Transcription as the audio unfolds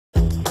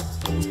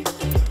Hi,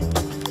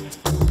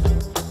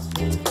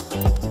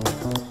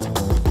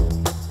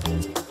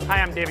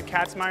 I'm David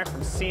Katzmeyer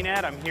from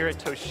CNET. I'm here at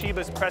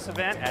Toshiba's press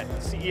event at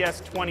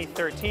CES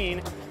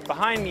 2013.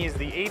 Behind me is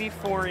the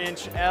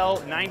 84-inch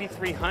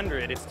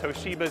L9300. It's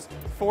Toshiba's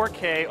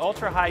 4K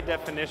ultra-high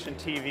definition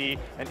TV,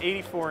 an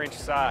 84-inch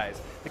size.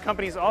 The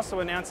company is also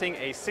announcing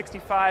a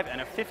 65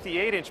 and a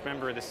 58-inch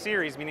member of the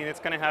series, meaning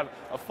it's going to have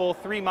a full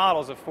 3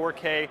 models of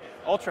 4K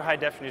ultra-high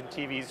definition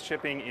TVs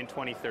shipping in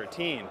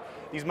 2013.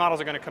 These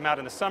models are going to come out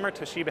in the summer.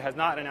 Toshiba has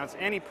not announced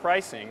any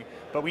pricing,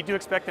 but we do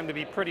expect them to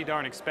be pretty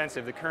darn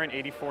expensive. The current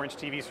 84-inch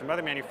TVs from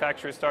other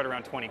manufacturers start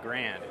around 20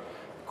 grand.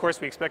 Of course,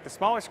 we expect the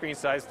smaller screen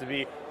size to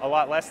be a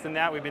lot less than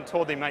that. We've been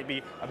told they might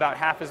be about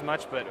half as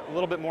much, but a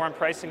little bit more on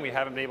pricing we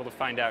haven't been able to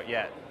find out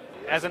yet.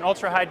 As an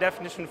ultra-high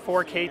definition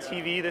 4K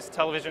TV, this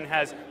television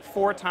has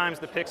 4 times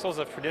the pixels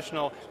of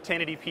traditional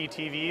 1080p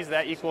TVs.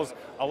 That equals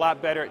a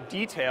lot better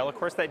detail. Of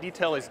course, that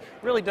detail is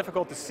really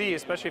difficult to see,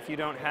 especially if you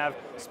don't have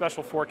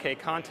special 4K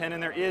content,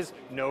 and there is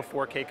no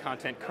 4K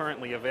content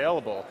currently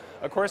available.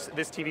 Of course,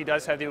 this TV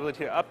does have the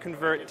ability to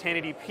upconvert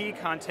 1080p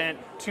content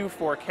to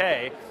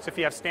 4K, so if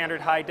you have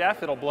standard high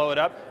def, it'll blow it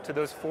up to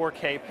those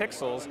 4K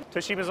pixels.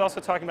 Toshiba is also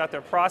talking about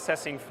their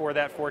processing for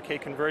that 4K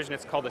conversion.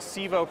 It's called a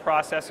CEVO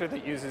processor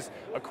that uses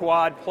a quad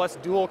plus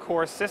dual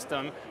core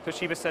system.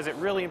 Toshiba says it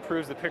really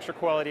improves the picture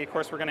quality. Of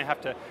course, we're going to have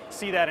to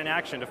see that in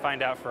action to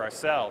find out for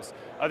ourselves.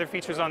 Other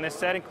features on this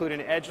set include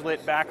an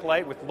edge-lit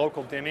backlight with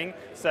local dimming.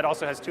 The set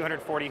also has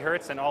 240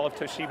 Hz and all of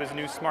Toshiba's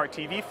new smart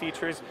TV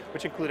features,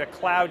 which include a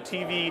cloud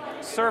TV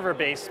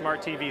server-based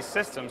smart TV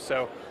system.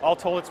 So all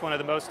told, it's one of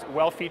the most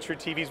well-featured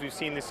TVs we've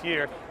seen this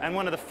year and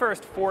one of the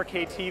first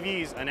 4K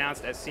TVs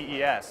announced at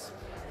CES.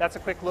 That's a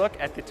quick look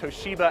at the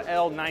Toshiba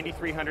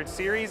L9300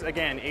 series.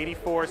 Again,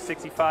 84,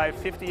 65,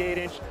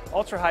 58-inch,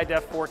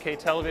 ultra-high-def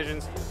 4K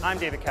televisions. I'm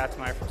David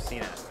Katzmeyer from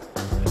CNET.